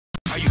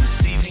you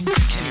receiving?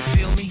 Can you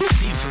feel me?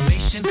 The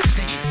information that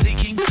you're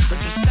seeking.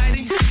 What's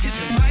reciting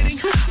is inviting.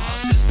 All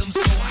systems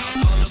go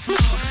out on the floor.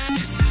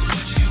 This is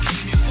what you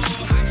came here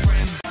for, my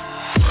friend.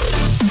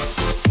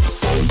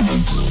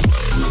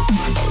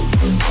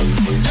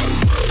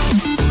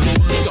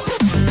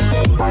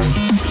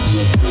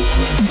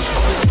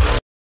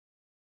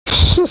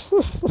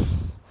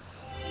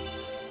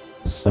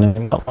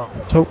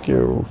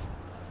 Tokyo.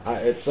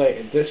 It's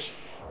like this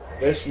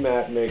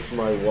map makes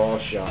my wall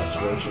shots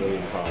virtually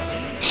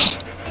impossible.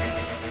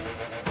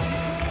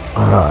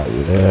 Ah,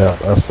 yeah,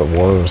 that's the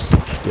worst.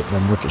 Getting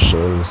them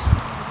ricochets.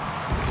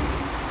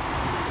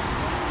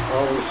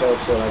 Always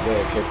helps that I get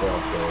a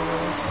kickoff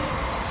there.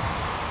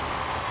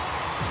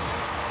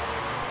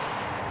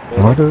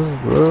 What is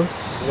this?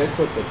 They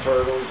put the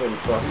turtles in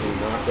fucking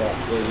Knockout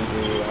City,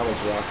 dude. I was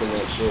rocking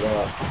that shit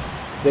up.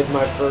 Did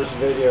my first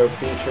video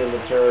featuring the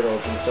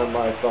turtles, and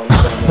somebody thumbs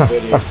down the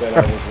video said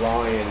I was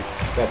lying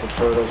that the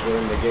turtles were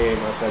in the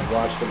game. I said,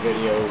 watch the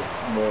video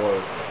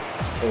more.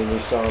 And he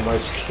saw my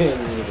skin,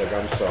 and he was like,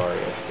 I'm sorry.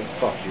 I said,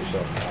 fuck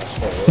yourself,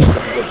 asshole.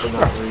 Good for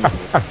not reading.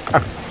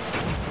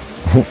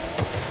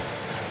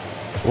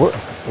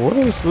 What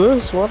is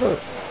this? What a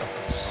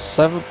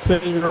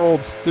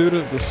 17-year-old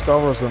student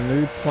discovers a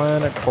new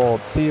planet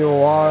called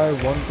TOI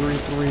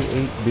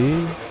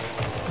 1338b.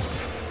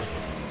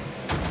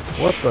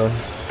 What the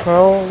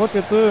hell? Look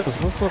at this.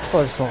 This looks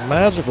like some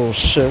magical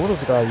shit. What is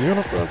this guy,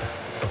 Unicorn?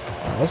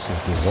 Oh, this is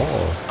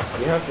bizarre.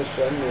 You have to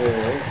send me a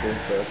link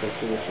so I can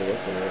see what you're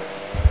looking at.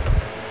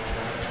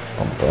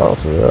 I'm about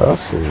to, yeah, I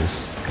see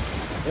this.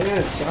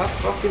 Man, stop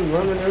fucking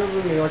running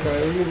over me like I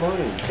owe you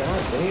money.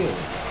 God damn.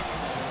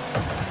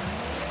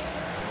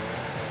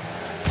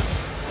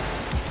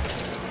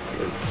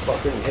 You're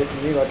fucking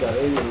hitting me like I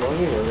owe you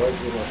money, or like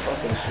you're my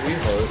fucking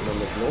sweetheart and I'm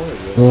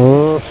ignoring you.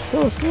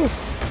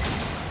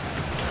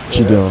 What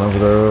you doing over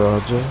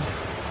there, Jay?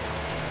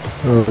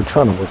 We're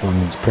trying to work on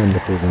these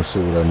pinnacles and see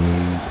what I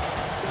need.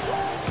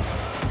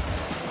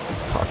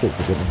 I can't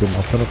forget to do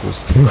my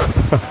pinnacles too.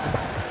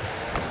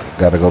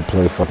 Gotta go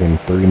play fucking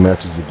 3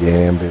 matches of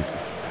Gambit.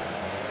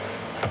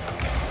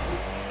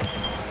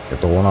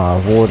 The one I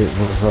avoided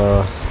was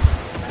the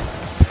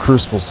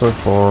Crucible so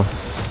far.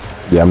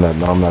 Yeah, I'm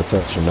not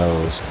touching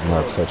those. I'm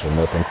not touching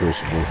nothing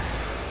Crucible.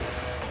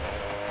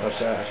 I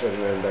should have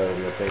known better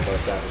than to think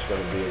like that was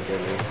going to be a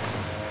gimme.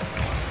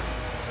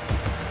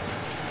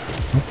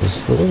 What is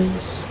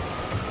this?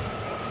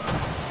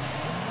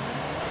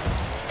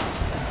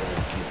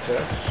 Key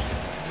text.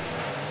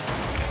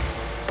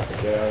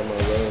 Get out of my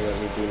way and let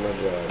me do my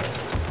job.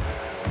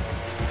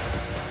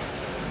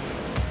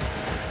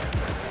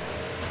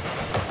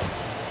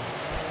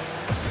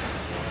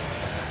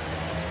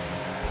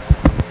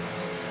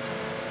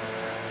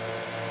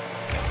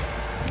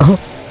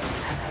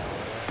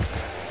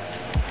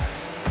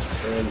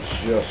 And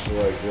just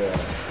like that.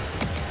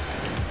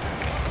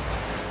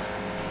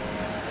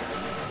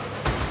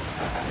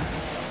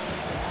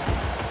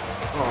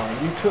 Oh,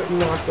 you couldn't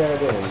knock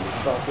that in, you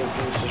fucking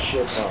piece of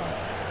shit pie.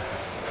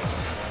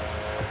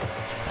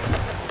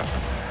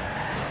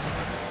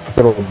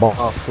 Good old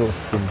boss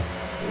system.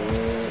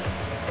 Yeah.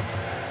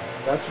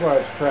 That's why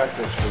it's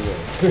practice for me.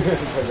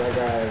 Because that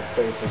guy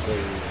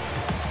basically...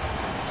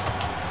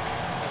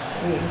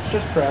 I mean, it's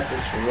just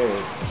practice for me,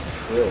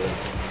 really.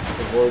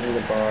 Avoiding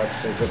the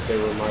bots as if they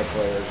were my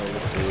players on the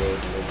field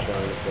and then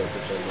trying to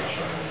focus on their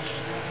shots.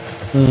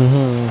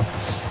 Mm-hmm.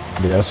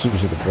 Yeah, that's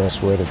usually the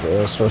best way to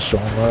go, especially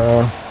on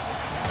there.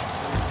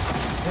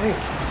 Hey!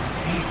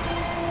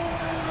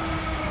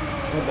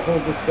 I had to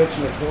hold this bitch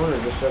in the corner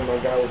just so my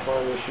guy would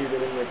finally shoot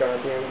it in the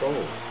goddamn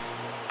goal.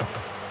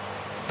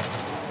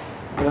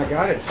 And I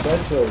got it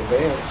set to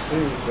advance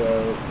too,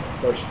 so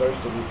they're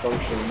supposed to be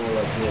functioning more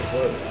like real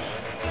players.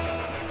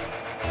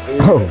 Dude,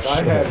 if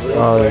I had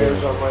real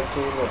players on my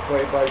team that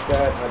played like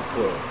that, I'd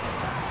quit.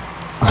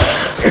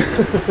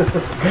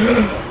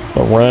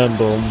 The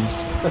randoms.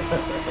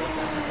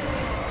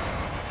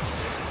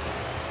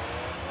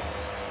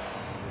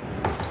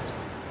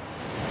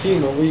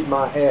 Team Elite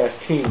my ass,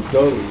 Team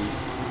Delete.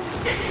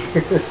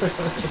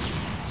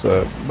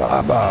 So,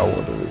 bye-bye,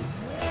 Woodley.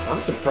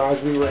 I'm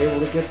surprised we were able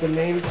to get the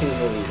name Team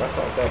Elite. I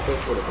thought that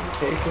bitch would have been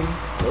taken.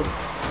 Nope.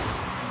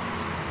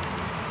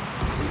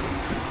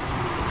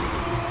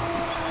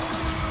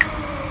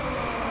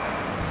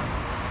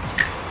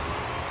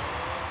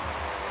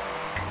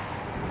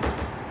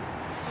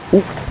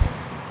 Ooh.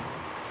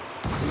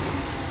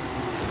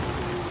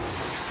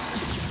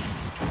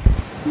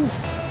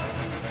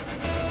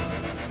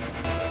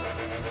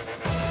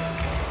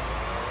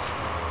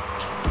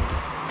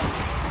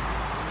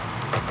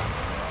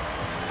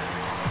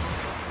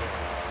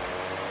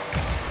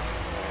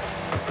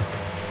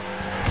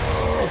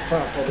 Oh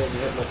fuck, I didn't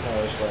hit my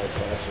power slide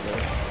fast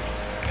enough.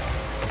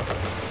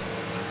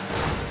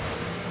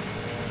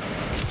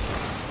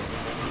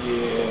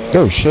 Yeah.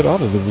 Oh shit, I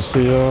didn't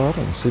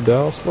see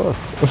Dallas left.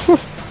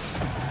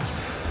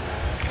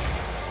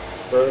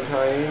 Bird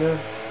hyena.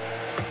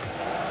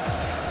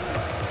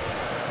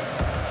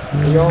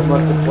 We all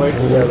must have played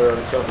together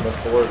on something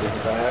before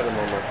because I had him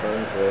on my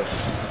friends list.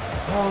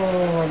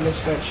 Oh, I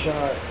missed that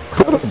shot.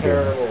 That was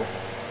terrible.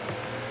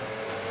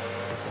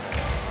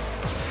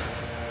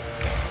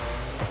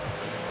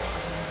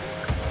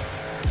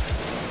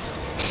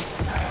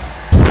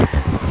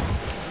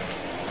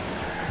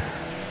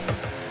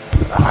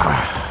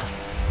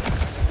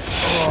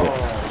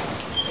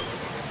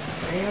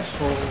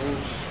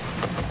 Assholes.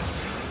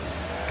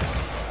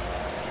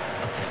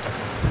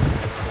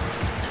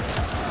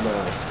 No,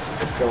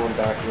 it's going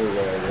back your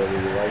way, whether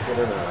you like it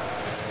or not.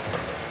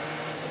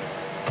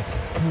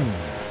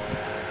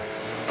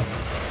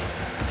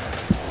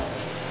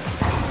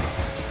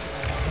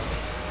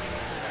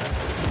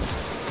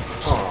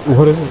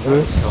 What is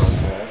this?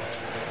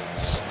 Contact.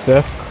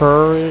 Steph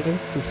Curry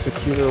to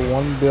secure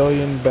 $1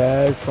 billion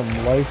bag from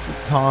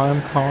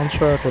lifetime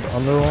contract with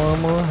Under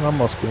Armour? That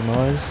must be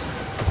nice.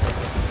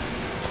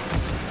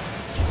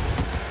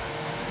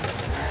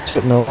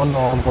 Shit, no, Under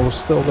Armour was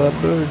still that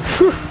big.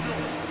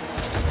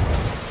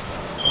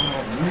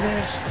 Oh,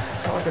 missed.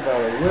 Talk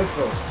about a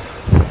whiffle.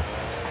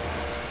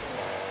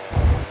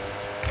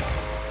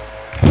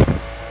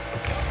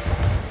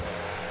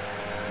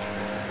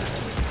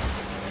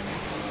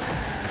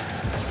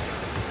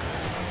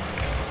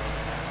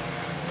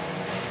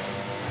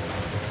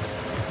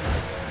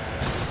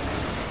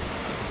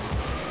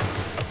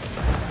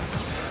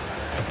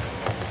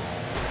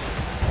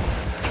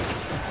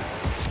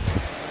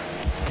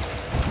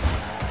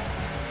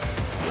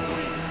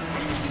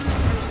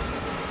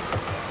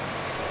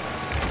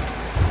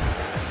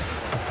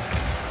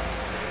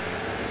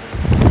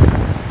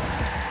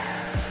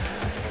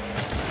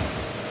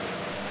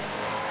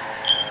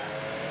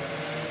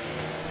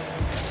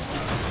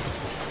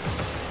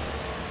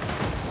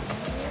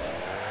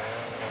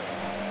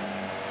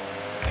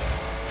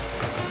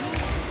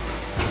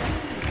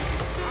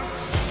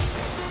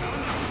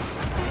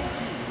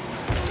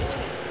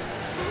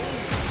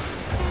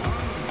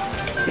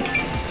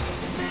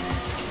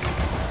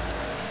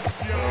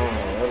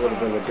 That would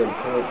have been a good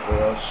point for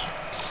us,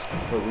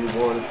 but we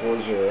won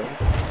 4-0.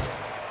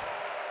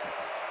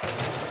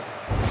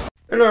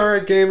 And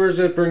alright gamers,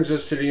 that brings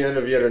us to the end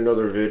of yet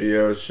another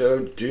video, so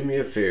do me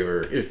a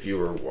favor, if you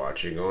are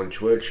watching on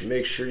Twitch,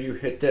 make sure you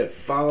hit that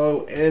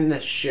follow and the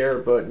share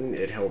button.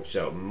 It helps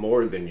out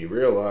more than you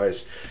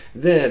realize.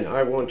 Then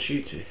I want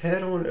you to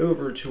head on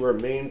over to our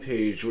main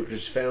page, which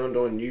is found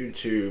on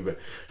YouTube.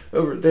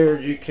 Over there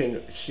you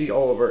can see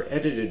all of our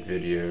edited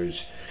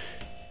videos.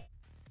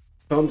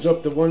 Thumbs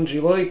up the ones you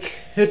like,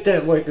 hit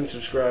that like and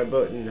subscribe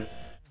button,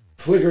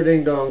 flicker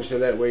ding dong so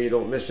that way you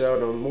don't miss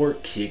out on more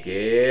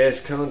kick-ass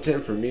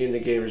content from me and the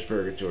Gamers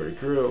Purgatory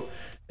crew.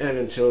 And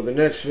until the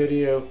next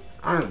video,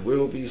 I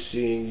will be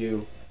seeing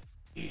you.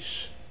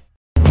 Peace.